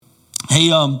Hey,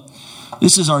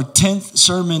 this is our 10th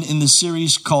sermon in the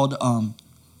series called,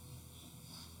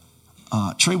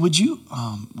 Trey, would you,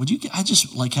 I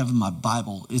just like having my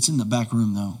Bible. It's in the back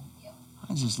room though.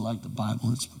 I just like the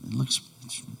Bible. It's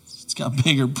got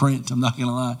bigger print. I'm not going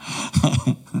to lie.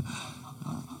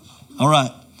 All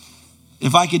right.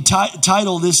 If I could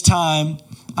title this time,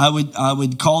 I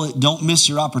would call it "Don't Miss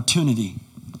Your Opportunity."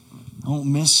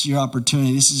 Don't miss your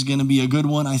opportunity. This is going to be a good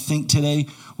one, I think, today.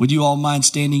 Would you all mind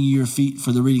standing to your feet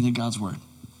for the reading of God's word?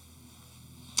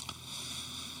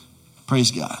 Praise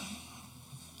God.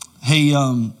 Hey,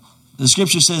 the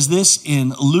scripture says this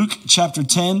in Luke chapter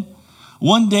 10.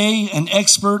 One day, an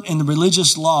expert in the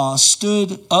religious law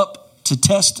stood up to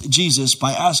test Jesus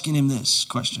by asking him this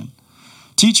question.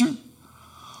 Teacher,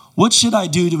 what should I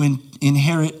do to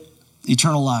inherit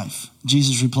eternal life?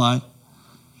 Jesus replied,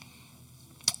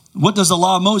 what does the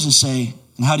law of Moses say,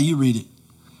 and how do you read it?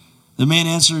 The man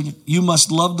answered, you must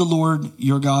love the Lord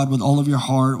your God with all of your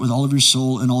heart, with all of your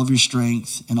soul, and all of your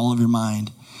strength, and all of your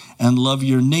mind, and love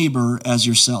your neighbor as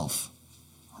yourself.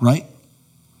 Right?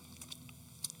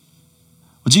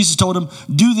 Well, Jesus told him,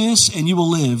 do this and you will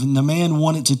live. And the man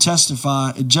wanted to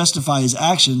justify his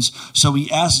actions, so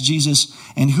he asked Jesus,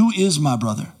 and who is my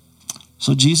brother?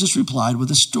 So Jesus replied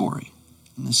with a story.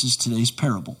 And this is today's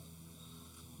parable.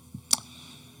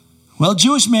 Well, a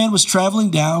Jewish man was traveling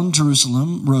down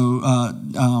Jerusalem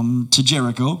to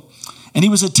Jericho, and he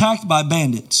was attacked by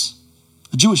bandits,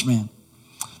 a Jewish man.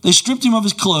 They stripped him of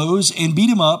his clothes and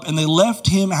beat him up, and they left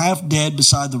him half dead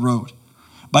beside the road.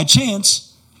 By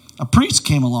chance, a priest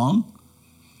came along,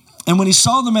 and when he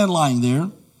saw the man lying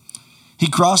there, he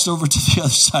crossed over to the other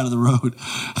side of the road.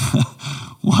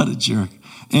 What a jerk.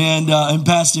 And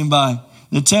passed him by.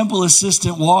 The temple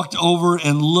assistant walked over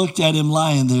and looked at him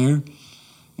lying there,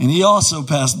 and he also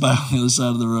passed by on the other side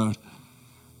of the road.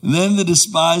 And then the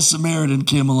despised Samaritan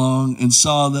came along and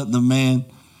saw the man,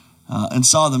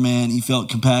 he felt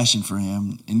compassion for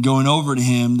him. And going over to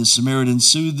him, the Samaritan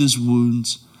soothed his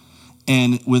wounds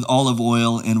and with olive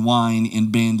oil and wine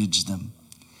and bandaged them.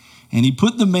 And he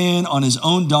put the man on his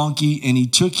own donkey, and he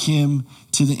took him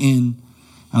to the inn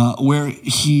where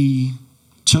he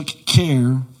took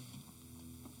care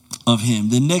of him.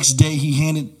 The next day he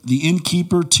handed the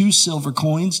innkeeper 2 silver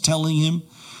coins, telling him,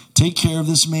 take care of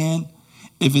this man.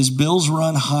 If his bills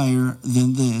run higher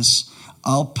than this,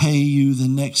 I'll pay you the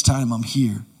next time I'm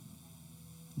here.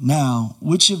 Now,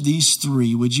 which of these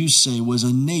 3 would you say was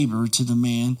a neighbor to the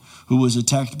man who was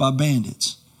attacked by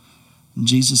bandits? And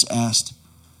Jesus asked.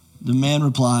 The man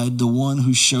replied, the one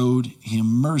who showed him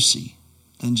mercy.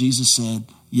 Then Jesus said,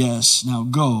 yes, now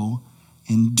go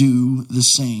and do the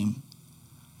same.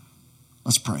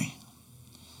 Let's pray.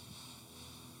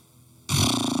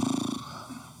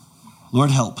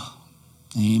 Lord, help.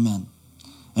 Amen.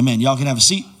 Amen. Y'all can have a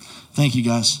seat. Thank you,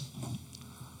 guys.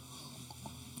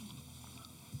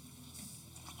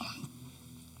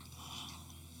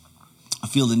 I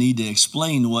feel the need to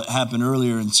explain what happened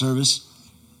earlier in service.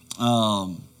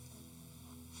 I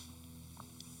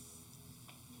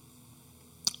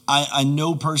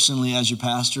know personally as your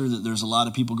pastor that there's a lot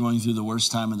of people going through the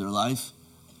worst time of their life.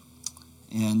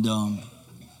 And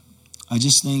I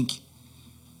just think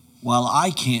while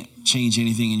I can't change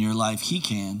anything in your life, he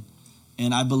can.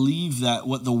 And I believe that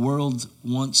what the world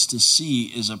wants to see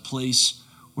is a place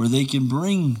where they can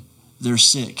bring their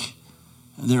sick,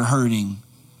 their hurting,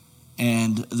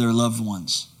 and their loved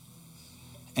ones.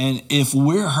 And if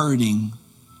we're hurting,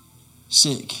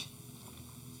 sick,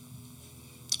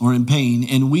 or in pain,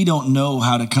 and we don't know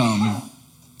how to come,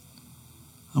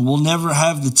 we'll never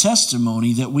have the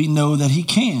testimony that we know that he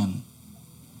can.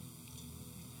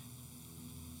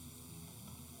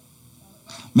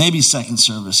 Maybe second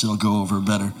service, it'll go over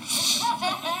better.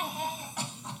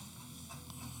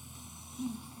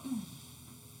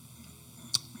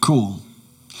 Cool.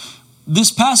 This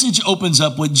passage opens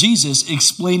up with Jesus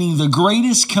explaining the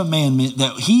greatest commandment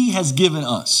that he has given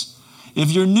us.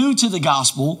 If you're new to the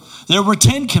gospel, there were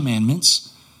 10 commandments,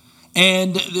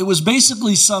 and it was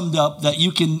basically summed up that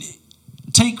you can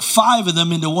take 5 of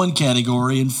them into one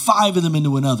category and 5 of them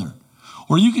into another.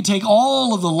 Or you could take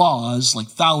all of the laws, like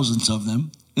thousands of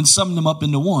them, and sum them up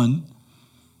into one.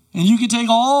 And you could take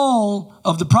all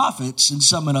of the prophets and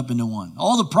sum it up into one.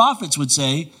 All the prophets would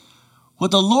say,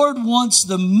 what the Lord wants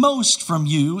the most from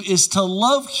you is to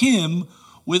love him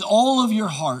with all of your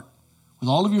heart, with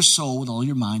all of your soul, with all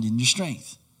your mind and your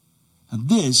strength. And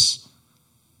this,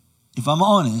 if I'm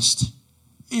honest,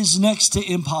 is next to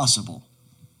impossible.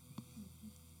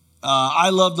 I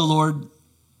love the Lord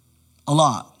a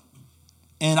lot.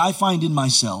 And I find in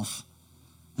myself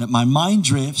that my mind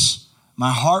drifts,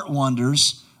 my heart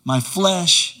wanders, my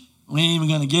flesh We ain't even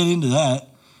going to get into that.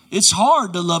 It's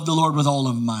hard to love the Lord with all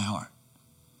of my heart.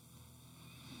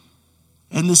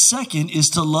 And the second is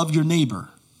to love your neighbor.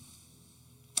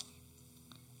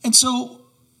 And so,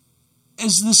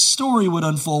 as this story would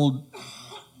unfold,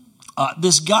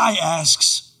 this guy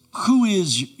asks, who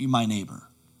is my neighbor?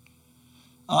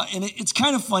 And it's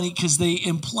kind of funny because they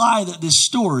imply that this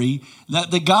story,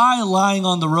 that the guy lying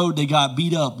on the road that got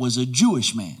beat up was a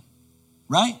Jewish man,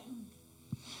 right?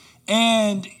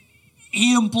 And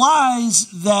he implies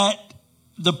that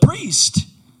the priest,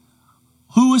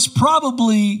 who was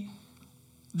probably,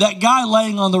 that guy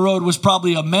laying on the road was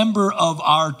probably a member of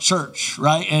our church,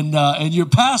 right? And your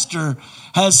pastor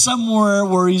has somewhere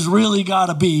where he's really got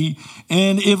to be.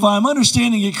 And if I'm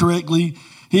understanding it correctly,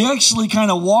 he actually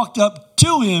kind of walked up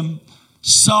to him,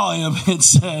 saw him, and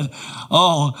said,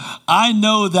 oh, I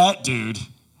know that dude.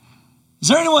 Is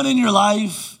there anyone in your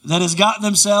life that has gotten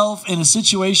themselves in a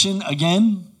situation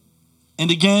again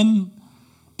and again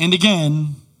and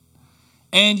again,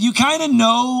 and you kind of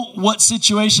know what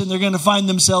situation they're going to find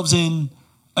themselves in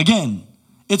again?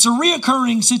 It's a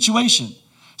reoccurring situation.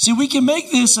 See, we can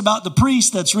make this about the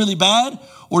priest that's really bad,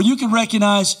 or you can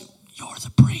recognize you're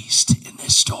the priest in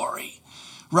this story,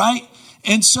 right?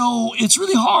 And so it's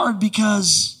really hard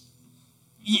because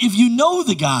if you know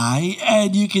the guy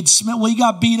and you can smell, well, he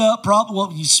got beat up, probably,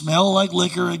 well, you smell like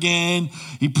liquor again.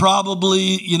 He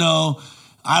probably,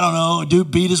 I don't know, dude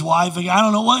beat his wife. I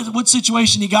don't know what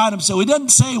situation he got him. So he doesn't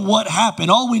say what happened.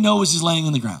 All we know is he's laying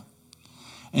on the ground.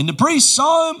 And the priest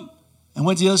saw him and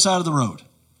went to the other side of the road.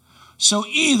 So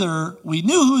either we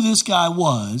knew who this guy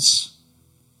was,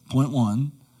 point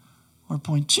one, or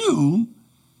point two,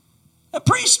 the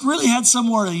priest really had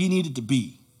somewhere that he needed to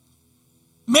be.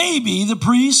 Maybe the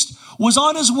priest was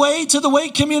on his way to the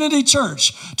Wake Community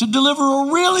Church to deliver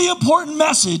a really important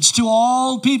message to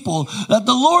all people that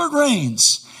the Lord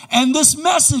reigns. And this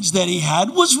message that he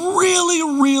had was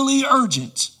really, really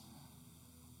urgent.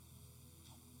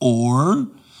 Or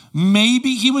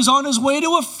maybe he was on his way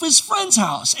to his friend's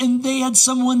house and they had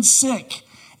someone sick.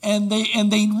 And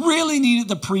they really needed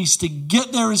the priest to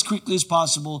get there as quickly as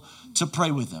possible to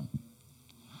pray with them.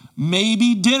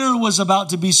 Maybe dinner was about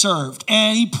to be served,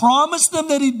 and he promised them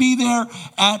that he'd be there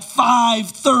at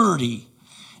 5:30,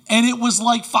 and it was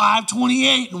like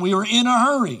 5:28, and we were in a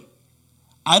hurry.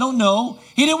 I don't know.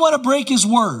 He didn't want to break his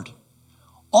word.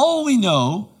 All we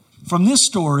know from this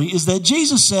story is that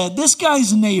Jesus said this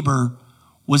guy's neighbor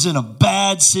was in a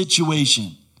bad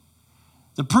situation.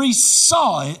 The priest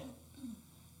saw it,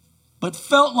 but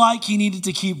felt like he needed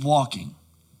to keep walking.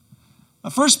 My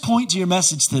first point to your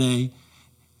message today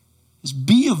is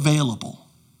be available.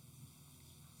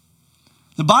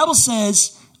 The Bible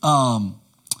says, what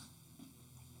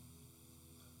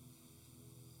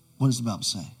does the Bible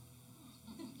say?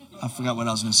 I forgot what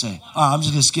I was going to say. I'm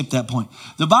just going to skip that point.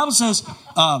 The Bible says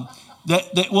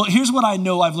well, here's what I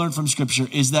know I've learned from Scripture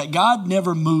is that God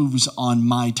never moves on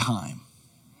my time.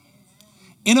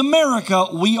 In America,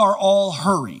 we are all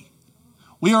hurry.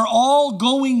 We are all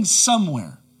going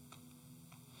somewhere.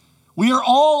 We are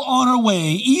all on our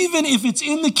way. Even if it's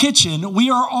in the kitchen, we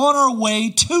are on our way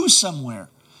to somewhere.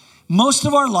 Most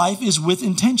of our life is with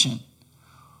intention.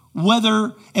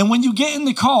 And when you get in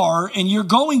the car and you're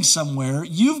going somewhere,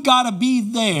 you've got to be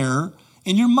there,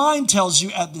 and your mind tells you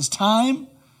at this time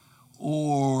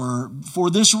or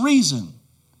for this reason.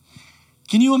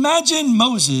 Can you imagine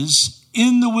Moses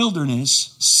in the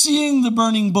wilderness seeing the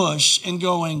burning bush and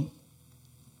going,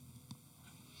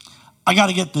 I got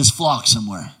to get this flock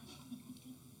somewhere?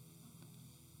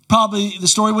 Probably the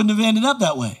story wouldn't have ended up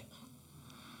that way.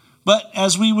 But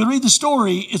as we would read the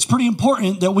story, it's pretty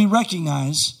important that we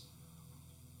recognize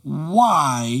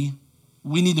why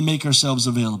we need to make ourselves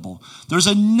available. There's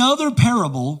another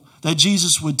parable that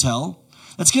Jesus would tell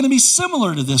that's going to be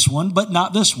similar to this one, but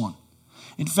not this one.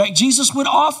 In fact, Jesus would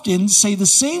often say the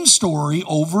same story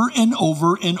over and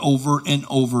over and over and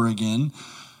over again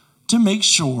to make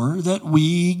sure that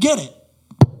we get it.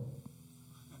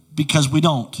 Because we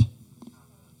don't.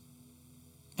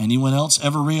 Anyone else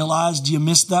ever realized you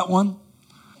missed that one?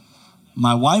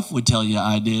 My wife would tell you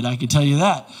I did. I could tell you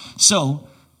that. So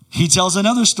he tells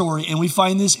another story, and we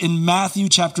find this in Matthew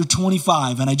chapter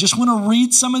 25. And I just want to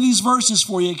read some of these verses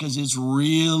for you because it's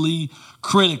really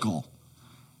critical.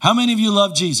 How many of you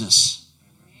love Jesus?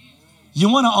 You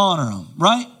want to honor him,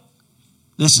 right?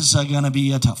 This is going to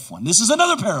be a tough one. This is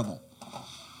another parable.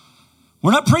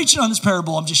 We're not preaching on this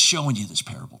parable. I'm just showing you this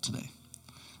parable today.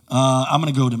 I'm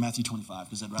going to go to Matthew 25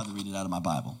 because I'd rather read it out of my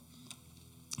Bible.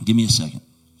 Give me a second.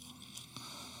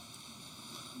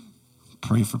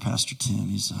 Pray for Pastor Tim.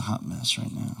 He's a hot mess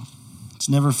right now. It's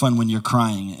never fun when you're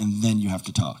crying and then you have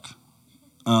to talk.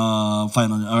 All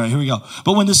right, here we go.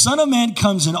 But when the Son of Man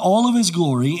comes in all of his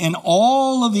glory, and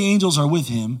all of the angels are with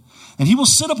him, and he will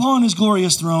sit upon his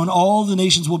glorious throne, all the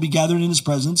nations will be gathered in his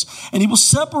presence, and he will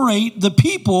separate the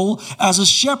people as a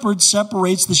shepherd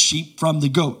separates the sheep from the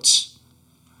goats.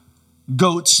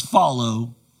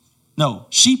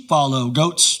 Sheep follow,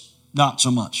 goats not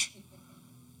so much.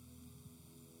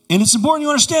 And it's important you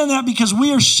understand that, because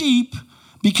we are sheep,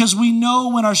 because we know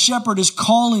when our shepherd is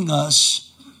calling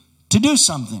us to do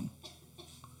something.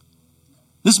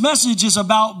 This message is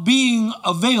about being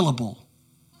available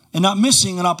and not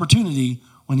missing an opportunity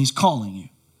when he's calling you.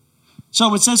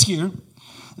 So it says here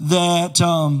that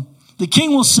the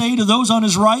king will say to those on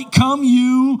his right, "Come,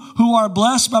 you who are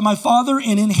blessed by my Father,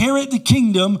 and inherit the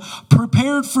kingdom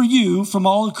prepared for you from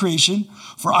all of creation.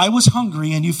 For I was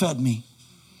hungry and you fed me.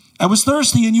 I was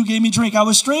thirsty and you gave me drink. I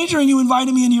was a stranger and you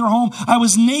invited me into your home. I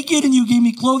was naked and you gave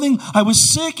me clothing. I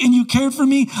was sick and you cared for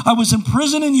me. I was in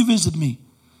prison and you visited me."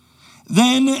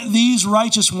 Then these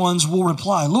righteous ones will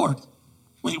reply, "Lord,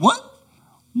 wait, what?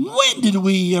 When did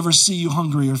we ever see you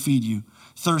hungry or feed you?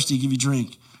 Thirsty, give you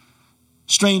drink?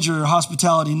 Stranger,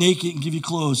 hospitality, naked and give you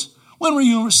clothes? When were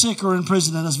you sick or in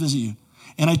prison and us visit you?"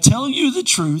 And I tell you the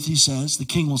truth, he says, the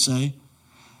king will say,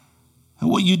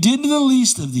 "what you did to the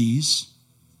least of these,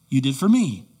 you did for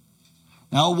me."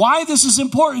 Now, why this is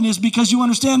important is because you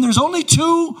understand there's only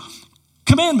two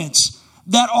commandments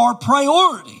that are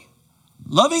priority: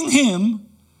 loving him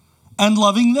and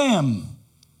loving them.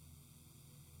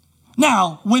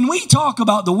 Now, when we talk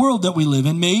about the world that we live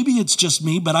in, maybe it's just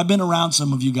me, but I've been around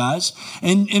some of you guys,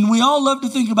 and we all love to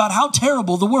think about how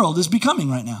terrible the world is becoming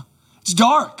right now. It's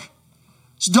dark.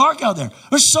 It's dark out there.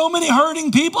 There's so many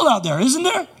hurting people out there, isn't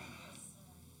there?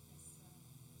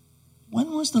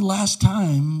 When was the last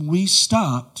time we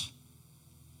stopped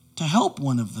to help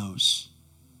one of those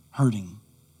hurting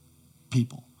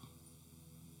people?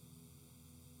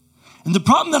 And the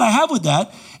problem that I have with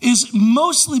that is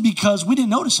mostly because we didn't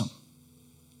notice them.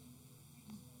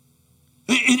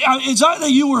 It's not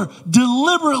that you were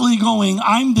deliberately going,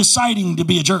 "I'm deciding to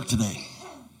be a jerk today."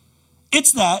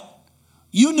 It's that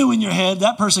you knew in your head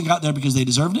that person got there because they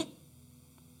deserved it,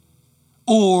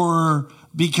 or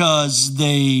because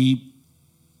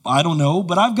I don't know,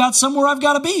 but I've got somewhere I've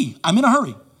got to be. I'm in a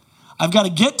hurry. I've got to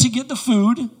get the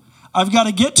food. I've got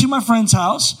to get to my friend's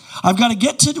house. I've got to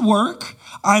get to work.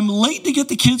 I'm late to get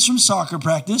the kids from soccer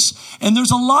practice. And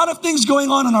there's a lot of things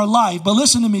going on in our life. But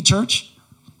listen to me, church.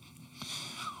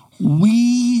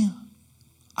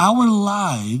 Our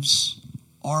lives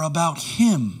are about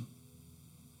him.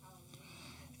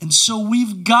 And so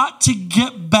we've got to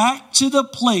get back to the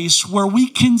place where we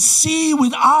can see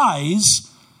with eyes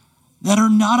that are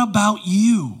not about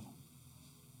you.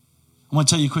 I want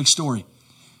to tell you a quick story.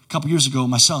 A couple years ago,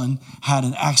 my son had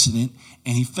an accident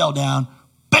and he fell down,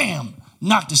 bam,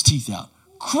 knocked his teeth out.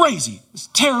 Crazy. It's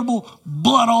terrible.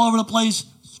 Blood all over the place.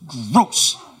 It's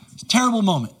gross. It's a terrible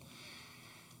moment.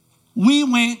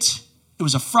 It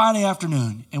was a Friday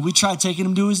afternoon, and we tried taking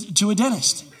him to a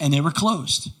dentist, and they were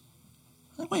closed.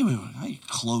 Wait, how are you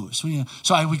closed?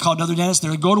 So we called another dentist.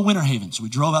 They're go to Winter Haven. So we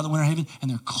drove out to Winter Haven, and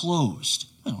they're closed.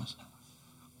 What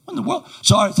in the world?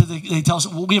 So, all right, so they tell us,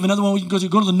 well, we have another one we can go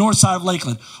to the north side of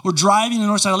Lakeland. We're driving to the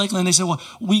north side of Lakeland, and they said, well,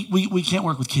 we can't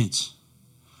work with kids.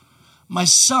 My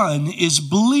son is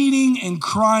bleeding and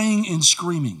crying and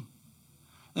screaming.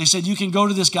 They said, you can go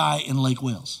to this guy in Lake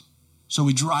Wales. So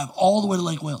we drive all the way to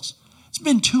Lake Wales. It's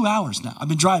been 2 hours now. I've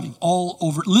been driving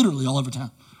literally all over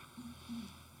town.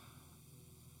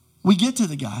 We get to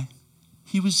the guy.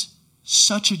 He was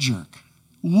such a jerk.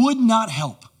 Wouldn't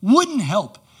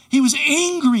help. He was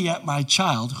angry at my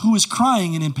child who was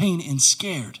crying and in pain and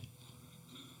scared.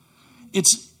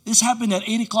 This happened at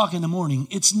 8 o'clock in the morning.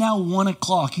 It's now 1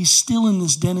 o'clock. He's still in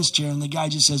this dentist chair, and the guy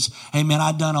just says, hey, man,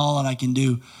 I've done all that I can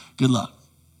do. Good luck.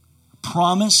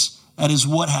 Promise that is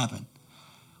what happened.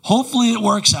 Hopefully it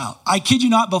works out. I kid you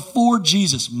not, before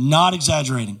Jesus, not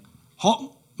exaggerating.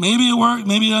 Maybe it worked.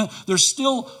 Maybe they're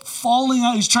still falling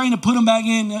out. He's trying to put him back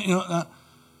in.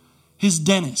 His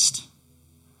dentist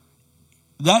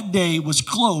that day was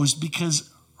closed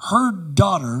because her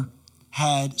daughter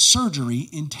had surgery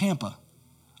in Tampa.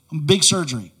 Big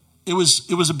surgery. It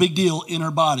was a big deal in her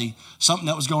body, something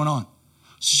that was going on.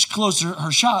 So she closed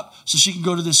her shop so she can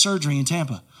go to this surgery in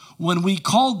Tampa. When we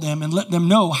called them and let them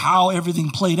know how everything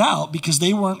played out, because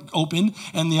they weren't open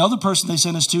and the other person they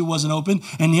sent us to wasn't open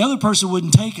and the other person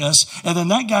wouldn't take us, and then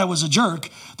that guy was a jerk,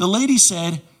 the lady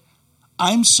said,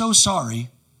 I'm so sorry.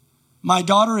 My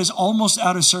daughter is almost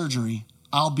out of surgery.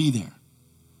 I'll be there.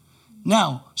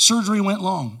 Now, surgery went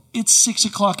long. It's 6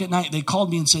 o'clock at night. They called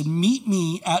me and said, meet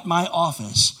me at my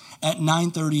office at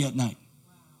 9:30 at night.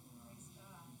 Wow.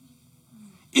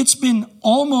 It's been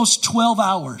almost 12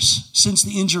 hours since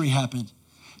the injury happened.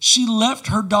 She left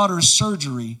her daughter's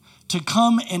surgery to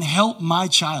come and help my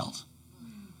child.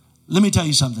 Let me tell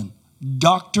you something.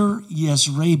 Dr.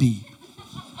 Yesrabi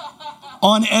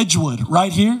on Edgewood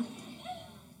right here.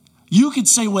 You could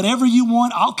say whatever you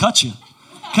want. I'll cut you.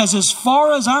 Because as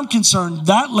far as I'm concerned,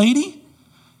 that lady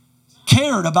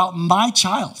cared about my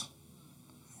child.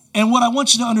 And what I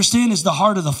want you to understand is the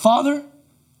heart of the Father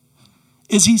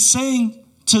is he's saying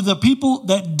to the people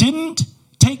that didn't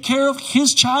take care of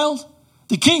his child,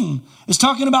 the king is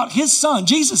talking about his son.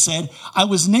 Jesus said, I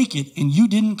was naked and you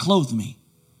didn't clothe me.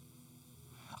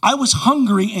 I was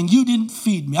hungry and you didn't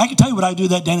feed me. I can tell you what I do to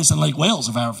that dentist in Lake Wales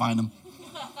if I ever find him.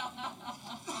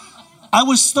 I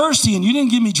was thirsty and you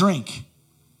didn't give me drink.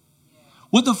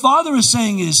 What the Father is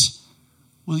saying is,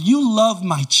 will you love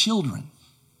my children?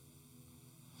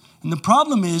 And the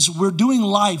problem is we're doing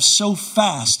life so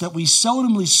fast that we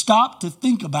seldomly stop to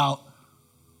think about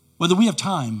whether we have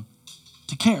time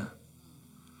to care.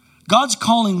 God's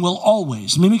calling will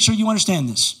always, let me make sure you understand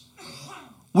this,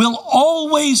 will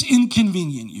always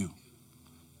inconvenience you.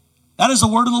 That is the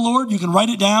word of the Lord. You can write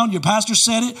it down. Your pastor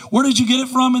said it. Where did you get it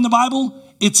from in the Bible?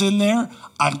 It's in there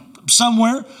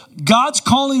somewhere. God's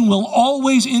calling will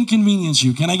always inconvenience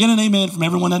you. Can I get an amen from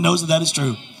everyone that knows that that is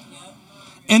true?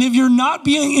 And if you're not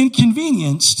being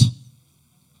inconvenienced,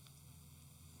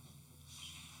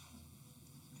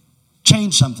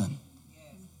 change something.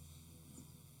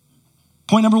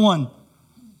 Point number one,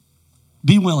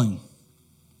 be willing.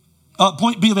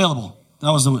 Be available.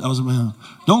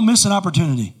 Don't miss an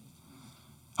opportunity.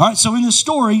 All right, so in this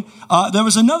story, there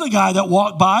was another guy that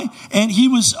walked by, and he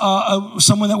was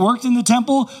someone that worked in the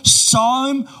temple, saw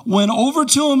him, went over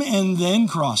to him, and then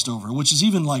crossed over, which is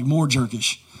even like more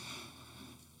jerkish.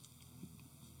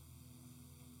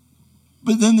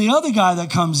 But then the other guy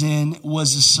that comes in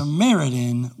was a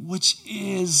Samaritan, which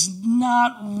is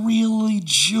not really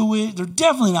Jewish. They're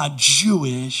definitely not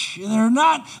Jewish. They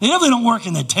definitely don't work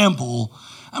in the temple.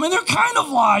 I mean, they're kind of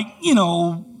like,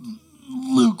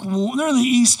 lukewarm. They're the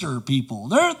Easter people.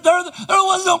 They're the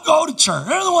ones that don't go to church.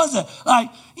 They're the ones that,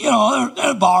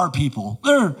 they're bar people.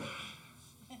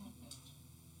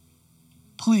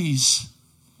 Please,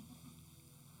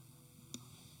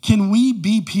 can we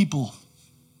be people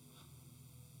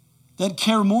that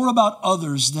care more about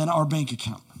others than our bank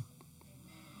account?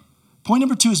 Point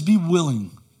number two is be willing.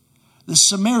 The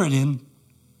Samaritan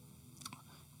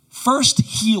first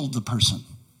healed the person.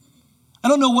 I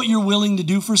don't know what you're willing to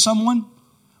do for someone,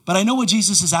 but I know what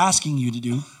Jesus is asking you to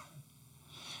do.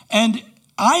 And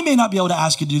I may not be able to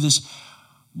ask you to do this,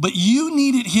 but you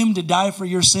needed him to die for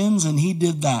your sins, and he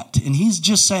did that. And he's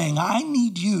just saying, I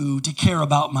need you to care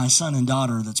about my son and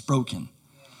daughter that's broken.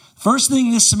 First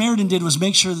thing this Samaritan did was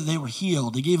make sure that they were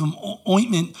healed. They gave them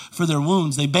ointment for their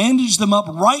wounds. They bandaged them up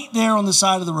right there on the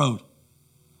side of the road.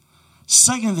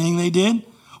 Second thing they did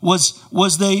was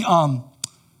they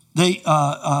gave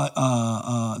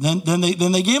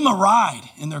him a ride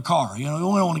in their car. You don't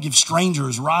want to give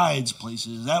strangers rides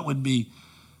places. That could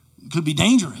be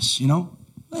dangerous.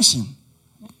 Listen,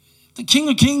 the King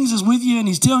of Kings is with you and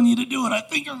he's telling you to do it. I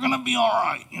think you're going to be all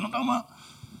right. You know what I'm talking about?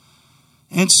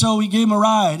 And so he gave him a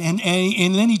ride, and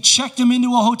then he checked him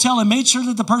into a hotel and made sure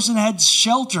that the person had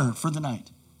shelter for the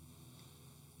night.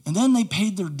 And then they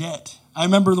paid their debt. I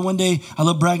remember the one day, I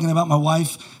love bragging about my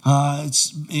wife.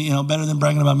 It's better than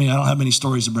bragging about me. I don't have many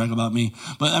stories to brag about me.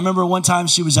 But I remember one time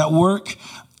she was at work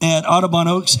at Audubon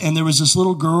Oaks, and there was this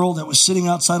little girl that was sitting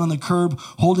outside on the curb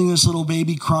holding this little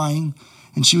baby crying.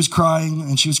 And she was crying,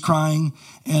 and she was crying.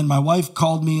 And my wife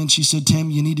called me, and she said,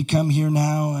 Tim, you need to come here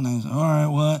now. And I said, all right,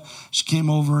 what? She came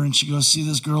over, and she goes, see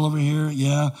this girl over here?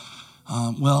 Yeah.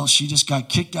 Well, she just got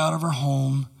kicked out of her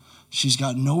home. She's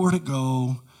got nowhere to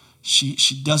go. She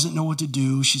doesn't know what to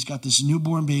do. She's got this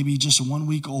newborn baby, just 1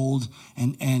 week old.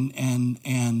 And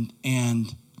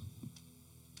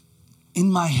in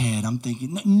my head, I'm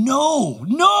thinking, no.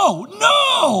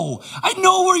 I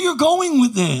know where you're going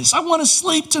with this. I want to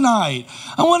sleep tonight.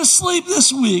 I want to sleep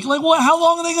this week. Like what? How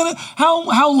long are they going to,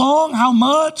 how long? How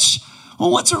much? Well,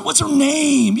 what's her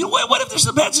name? What if there's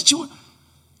a bad situation?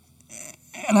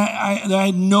 And I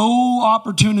had no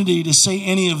opportunity to say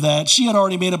any of that. She had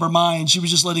already made up her mind. She was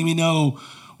just letting me know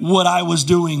what I was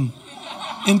doing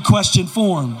in question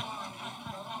form.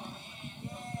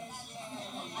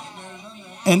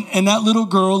 And that little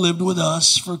girl lived with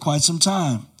us for quite some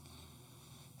time.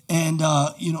 And,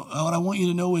 what I want you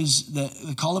to know is that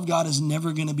the call of God is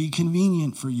never going to be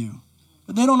convenient for you.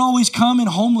 But they don't always come in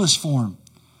homeless form.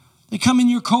 They come in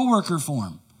your coworker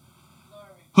form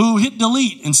who hit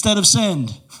delete instead of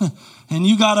send. And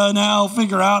you got to now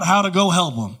figure out how to go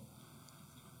help them.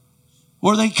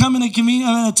 Or they come in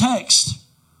a text,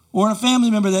 or a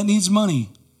family member that needs money.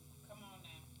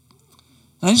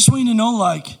 And I just want you to know,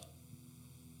 like,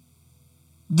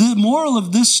 the moral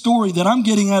of this story that I'm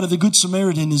getting out of the Good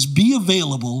Samaritan is be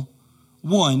available.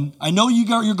 One, I know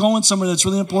you're going somewhere that's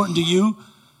really important to you,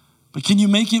 but can you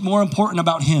make it more important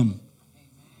about him?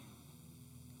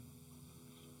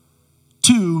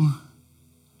 Two,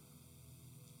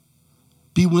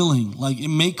 be willing. Like, it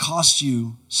may cost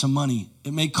you some money.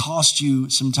 It may cost you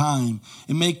some time.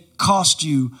 It may cost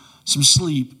you some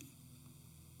sleep.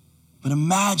 But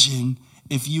imagine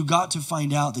if you got to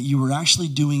find out that you were actually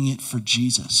doing it for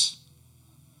Jesus.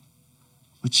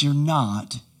 But you're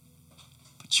not,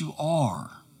 but you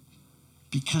are.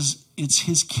 Because it's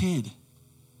his kid.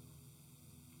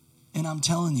 And I'm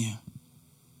telling you,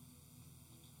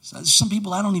 there's some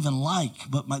people I don't even like,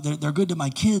 but they're good to my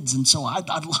kids, and so I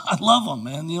love them,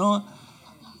 man. You know,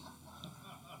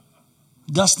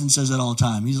 Dustin says that all the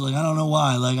time. He's like, I don't know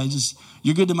why. Like,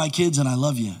 you're good to my kids, and I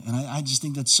love you, and I just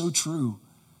think that's so true.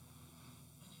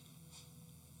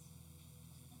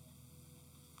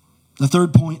 The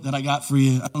third point that I got for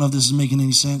you, I don't know if this is making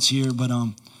any sense here, but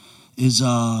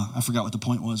I forgot what the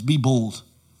point was. Be bold.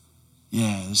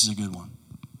 Yeah, this is a good one.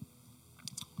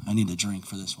 I need a drink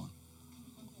for this one.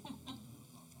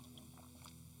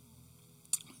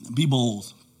 Be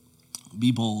bold.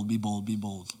 Be bold, be bold, be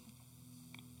bold.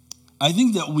 I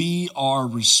think that we are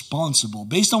responsible,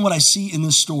 based on what I see in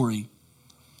this story,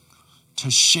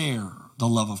 to share the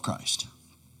love of Christ.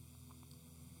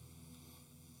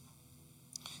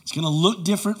 It's going to look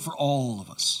different for all of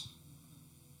us.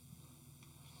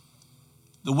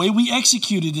 The way we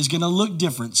execute it is going to look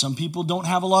different. Some people don't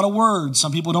have a lot of words.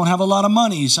 Some people don't have a lot of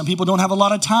money. Some people don't have a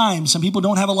lot of time. Some people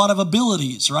don't have a lot of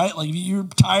abilities, right? Like, your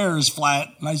tire is flat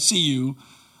and I see you,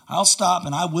 I'll stop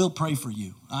and I will pray for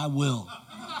you. I will.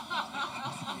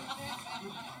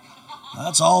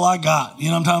 That's all I got.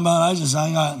 You know what I'm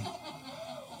talking about?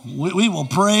 We will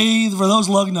pray for those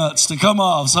lug nuts to come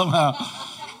off somehow.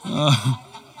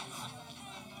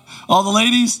 All the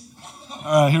ladies?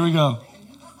 All right, here we go.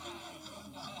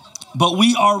 But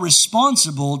we are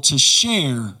responsible to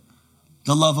share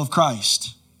the love of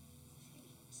Christ.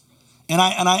 And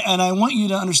I want you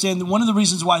to understand that one of the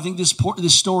reasons why I think this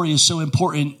story is so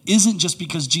important isn't just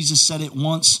because Jesus said it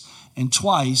once and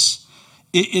twice.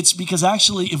 It's because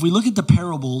actually, if we look at the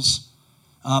parables,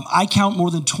 I count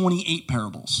more than 28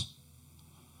 parables.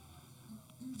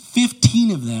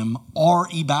 15 of them are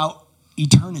about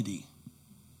eternity.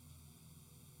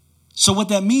 So what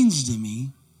that means to me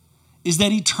is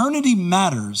that eternity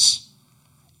matters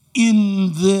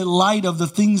in the light of the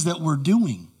things that we're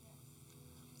doing.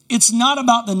 It's not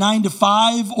about the 9 to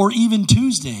 5 or even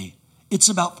Tuesday. It's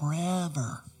about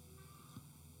forever.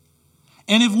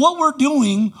 And if what we're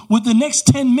doing with the next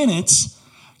 10 minutes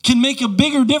can make a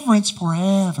bigger difference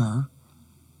forever,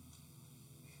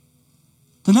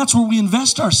 then that's where we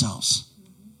invest ourselves.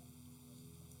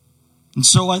 And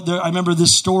so I remember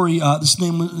this story. This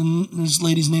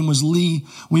lady's name was Lee.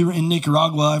 We were in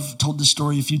Nicaragua. I've told this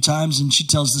story a few times, and she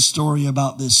tells the story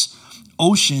about this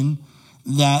ocean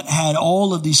that had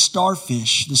all of these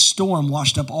starfish. The storm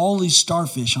washed up all these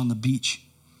starfish on the beach.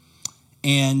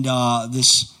 And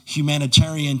this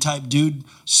humanitarian type dude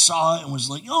saw it and was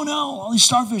like, oh no, all these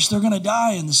starfish, they're going to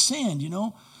die in the sand, you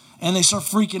know? And they start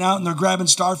freaking out and they're grabbing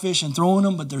starfish and throwing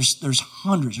them, but there's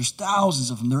hundreds, there's thousands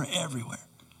of them. They're everywhere.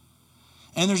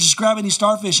 And they're just grabbing these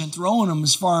starfish and throwing them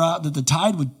as far out that the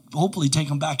tide would hopefully take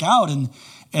them back out.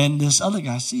 And this other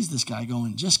guy sees this guy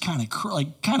going just kind of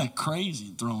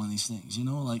crazy throwing these things, you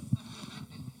know,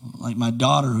 like my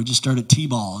daughter who just started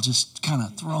t-ball, just kind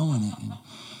of throwing it.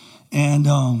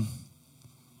 And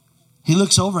he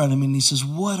looks over at him and he says,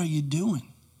 "What are you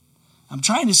doing?" "I'm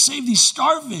trying to save these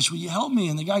starfish. Will you help me?"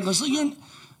 And the guy goes, "Look,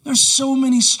 there's so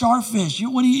many starfish.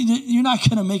 You're not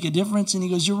going to make a difference." And he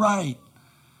goes, "You're right.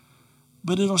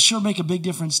 But it'll sure make a big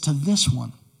difference to this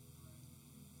one.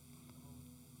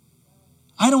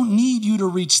 I don't need you to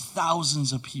reach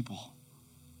thousands of people.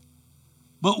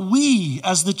 But we,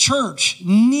 as the church,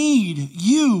 need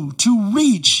you to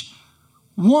reach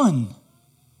one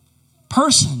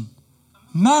person.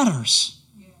 Matters.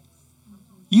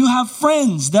 You have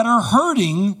friends that are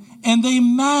hurting and they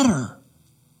matter.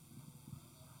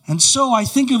 And so I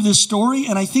think of this story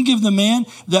and I think of the man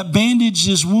that bandaged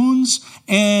his wounds,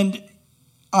 and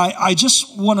I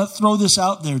just want to throw this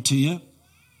out there to you.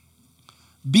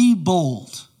 Be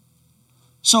bold.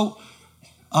 So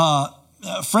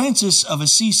Francis of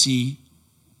Assisi,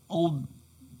 old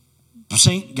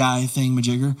saint guy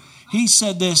thingamajigger, he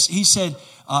said this. He said,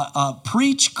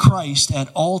 preach Christ at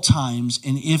all times,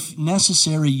 and if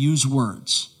necessary, use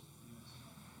words.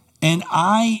 And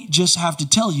I just have to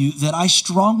tell you that I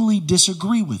strongly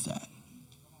disagree with that.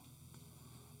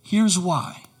 Here's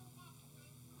why.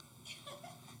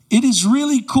 It is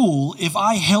really cool if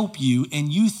I help you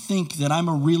and you think that I'm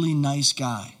a really nice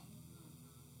guy.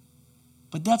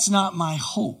 But that's not my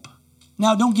hope.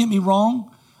 Now, don't get me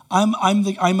wrong. I'm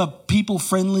a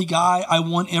people-friendly guy. I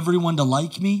want everyone to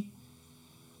like me.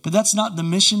 But that's not the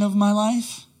mission of my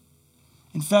life.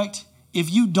 In fact, if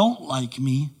you don't like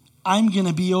me, I'm going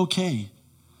to be okay.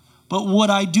 But what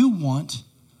I do want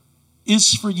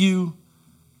is for you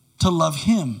to love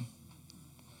him.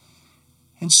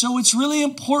 And so it's really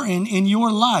important in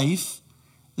your life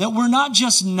that we're not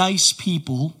just nice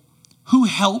people who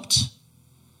helped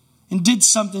and did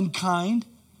something kind.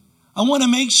 I want to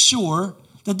make sure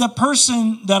that the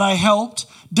person that I helped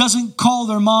doesn't call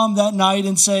their mom that night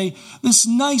and say, this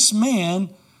nice man,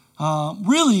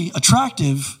 really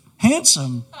attractive,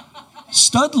 handsome,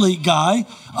 studly guy,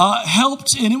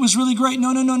 helped and it was really great.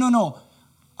 No.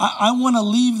 I want to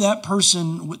leave that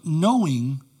person with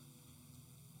knowing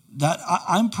that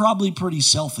I'm probably pretty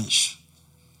selfish.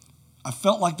 I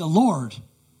felt like the Lord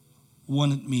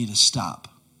wanted me to stop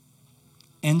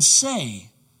and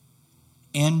say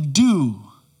and do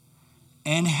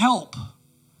and help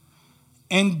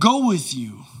and go with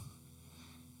you.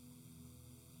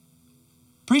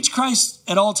 Preach Christ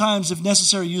at all times, if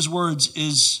necessary, use words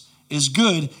is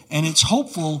good, and it's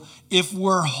hopeful if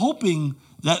we're hoping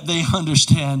that they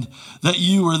understand that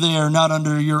you are there not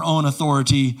under your own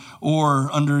authority or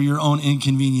under your own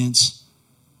inconvenience.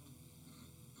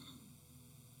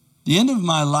 The end of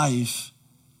my life,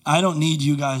 I don't need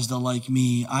you guys to like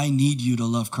me. I need you to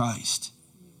love Christ.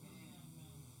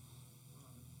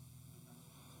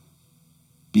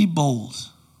 Be bold.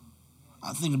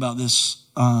 I think about this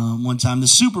one time. The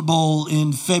Super Bowl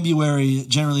in February,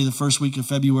 generally the first week of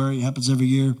February, it happens every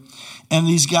year. And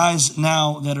these guys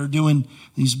now that are doing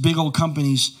these big old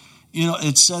companies,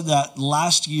 it said that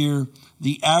last year,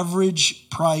 the average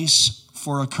price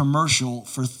for a commercial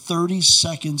for 30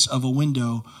 seconds of a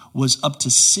window was up to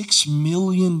 $6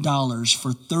 million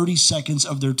for 30 seconds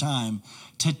of their time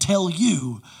to tell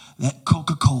you that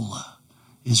Coca-Cola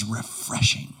is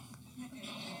refreshing.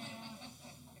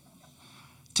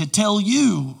 To tell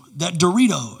you that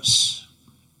Doritos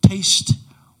taste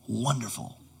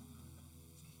wonderful.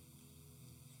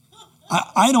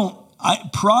 I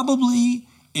probably,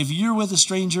 if you're with a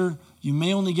stranger, you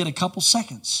may only get a couple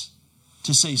seconds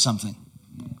to say something.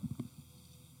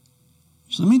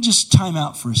 So let me just time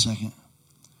out for a second.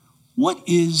 What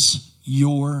is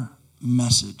your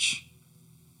message?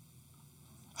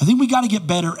 I think we got to get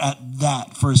better at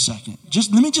that for a second.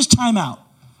 Let me just time out.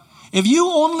 If you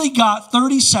only got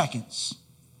 30 seconds,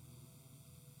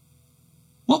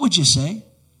 what would you say?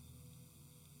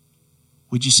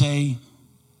 Would you say,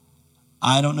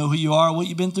 I don't know who you are or what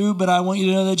you've been through, but I want you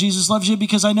to know that Jesus loves you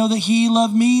because I know that he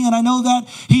loved me and I know that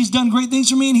he's done great things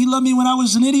for me and he loved me when I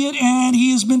was an idiot and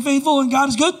he has been faithful and God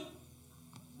is good?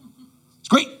 It's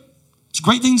great. It's a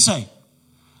great thing to say.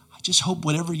 I just hope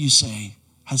whatever you say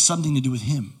has something to do with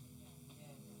him.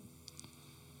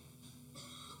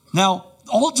 Now,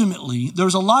 ultimately,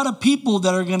 there's a lot of people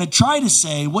that are going to try to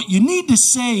say, what you need to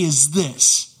say is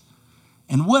this.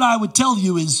 And what I would tell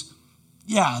you is,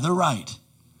 yeah, they're right.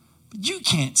 But you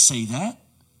can't say that.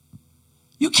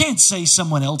 You can't say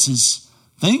someone else's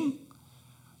thing.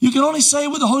 You can only say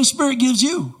what the Holy Spirit gives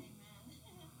you.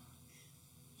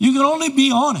 You can only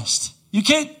be honest. You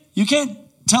can't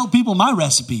tell people my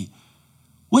recipe.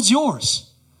 What's yours?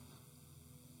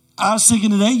 I was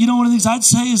thinking today, one of the things I'd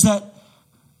say is that,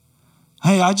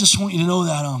 hey, I just want you to know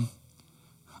that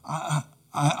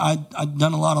I've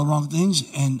done a lot of wrong things,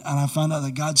 and I found out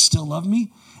that God still loved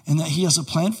me, and that he has a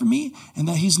plan for me, and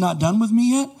that he's not done with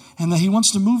me yet, and that he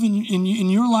wants to move in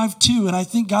your life too. And I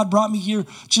think God brought me here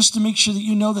just to make sure that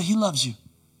you know that he loves you.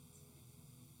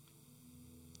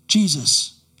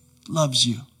 Jesus loves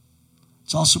you.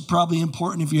 It's also probably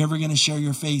important if you're ever going to share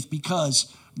your faith,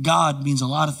 because God means a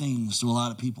lot of things to a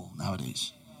lot of people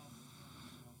nowadays.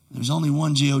 There's only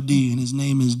one G-O-D, and his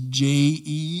name is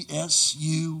J-E-S-U-S.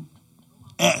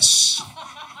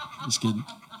 Just kidding.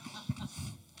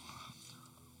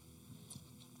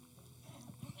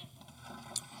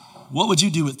 What would you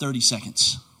do with 30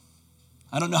 seconds?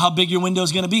 I don't know how big your window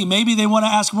is going to be. Maybe they want to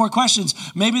ask more questions.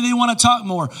 Maybe they want to talk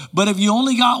more. But if you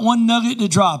only got one nugget to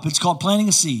drop, it's called planting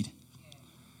a seed.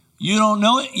 You don't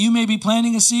know it. You may be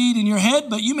planting a seed in your head,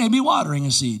 but you may be watering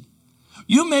a seed.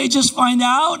 You may just find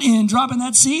out in dropping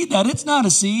that seed that it's not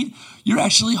a seed. You're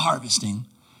actually harvesting.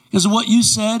 Because what you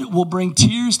said will bring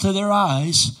tears to their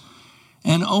eyes.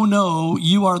 And oh no,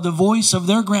 you are the voice of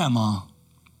their grandma.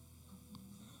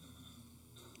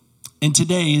 And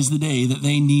today is the day that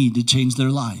they need to change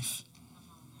their life.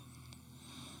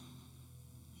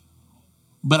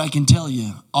 But I can tell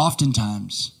you,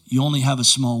 oftentimes, you only have a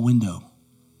small window.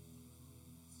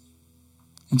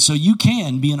 And so you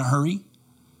can be in a hurry.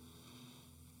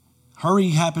 Hurry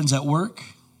happens at work.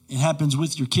 It happens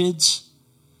with your kids.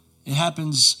 It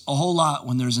happens a whole lot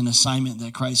when there's an assignment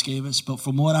that Christ gave us. But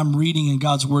from what I'm reading in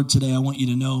God's word today, I want you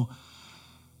to know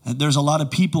that there's a lot of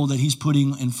people that he's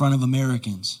putting in front of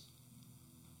Americans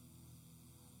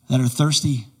that are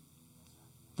thirsty,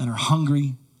 that are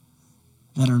hungry,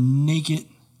 that are naked,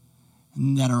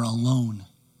 and that are alone.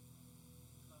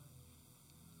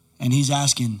 And he's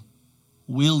asking,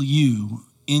 will you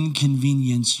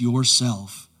inconvenience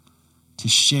yourself to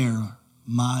share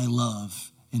my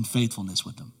love and faithfulness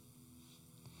with them?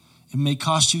 It may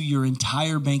cost you your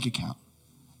entire bank account.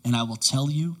 And I will tell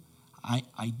you,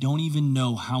 I don't even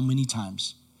know how many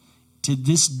times. To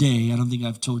this day, I don't think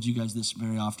I've told you guys this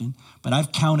very often, but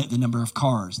I've counted the number of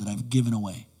cars that I've given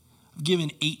away. I've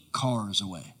given 8 cars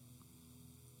away.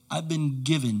 I've been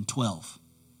given 12.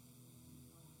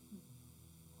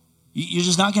 You're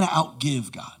just not going to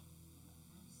outgive God.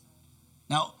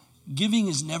 Now, giving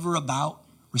is never about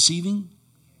receiving.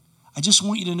 I just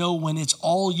want you to know when it's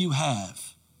all you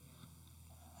have,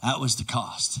 that was the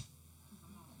cost.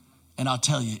 And I'll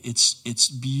tell you, it's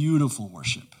beautiful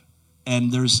worship.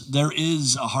 And there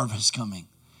is a harvest coming.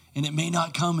 And it may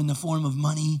not come in the form of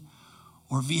money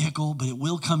or vehicle, but it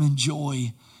will come in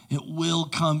joy. It will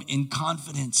come in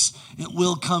confidence. It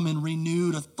will come in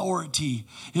renewed authority.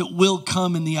 It will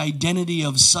come in the identity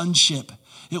of sonship.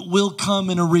 It will come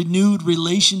in a renewed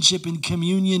relationship and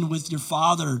communion with your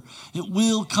Father. It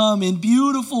will come in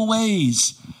beautiful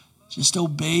ways. Just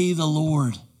obey the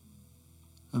Lord.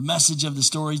 The message of the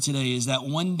story today is that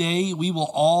one day we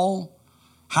will all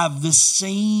have this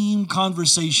same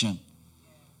conversation,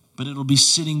 but it'll be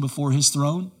sitting before his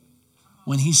throne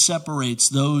when he separates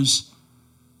those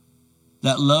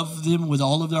that loved him with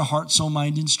all of their heart, soul,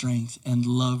 mind, and strength, and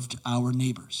loved our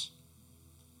neighbors.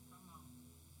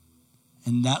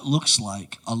 And that looks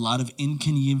like a lot of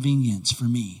inconvenience for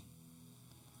me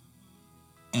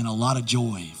and a lot of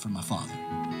joy for my Father.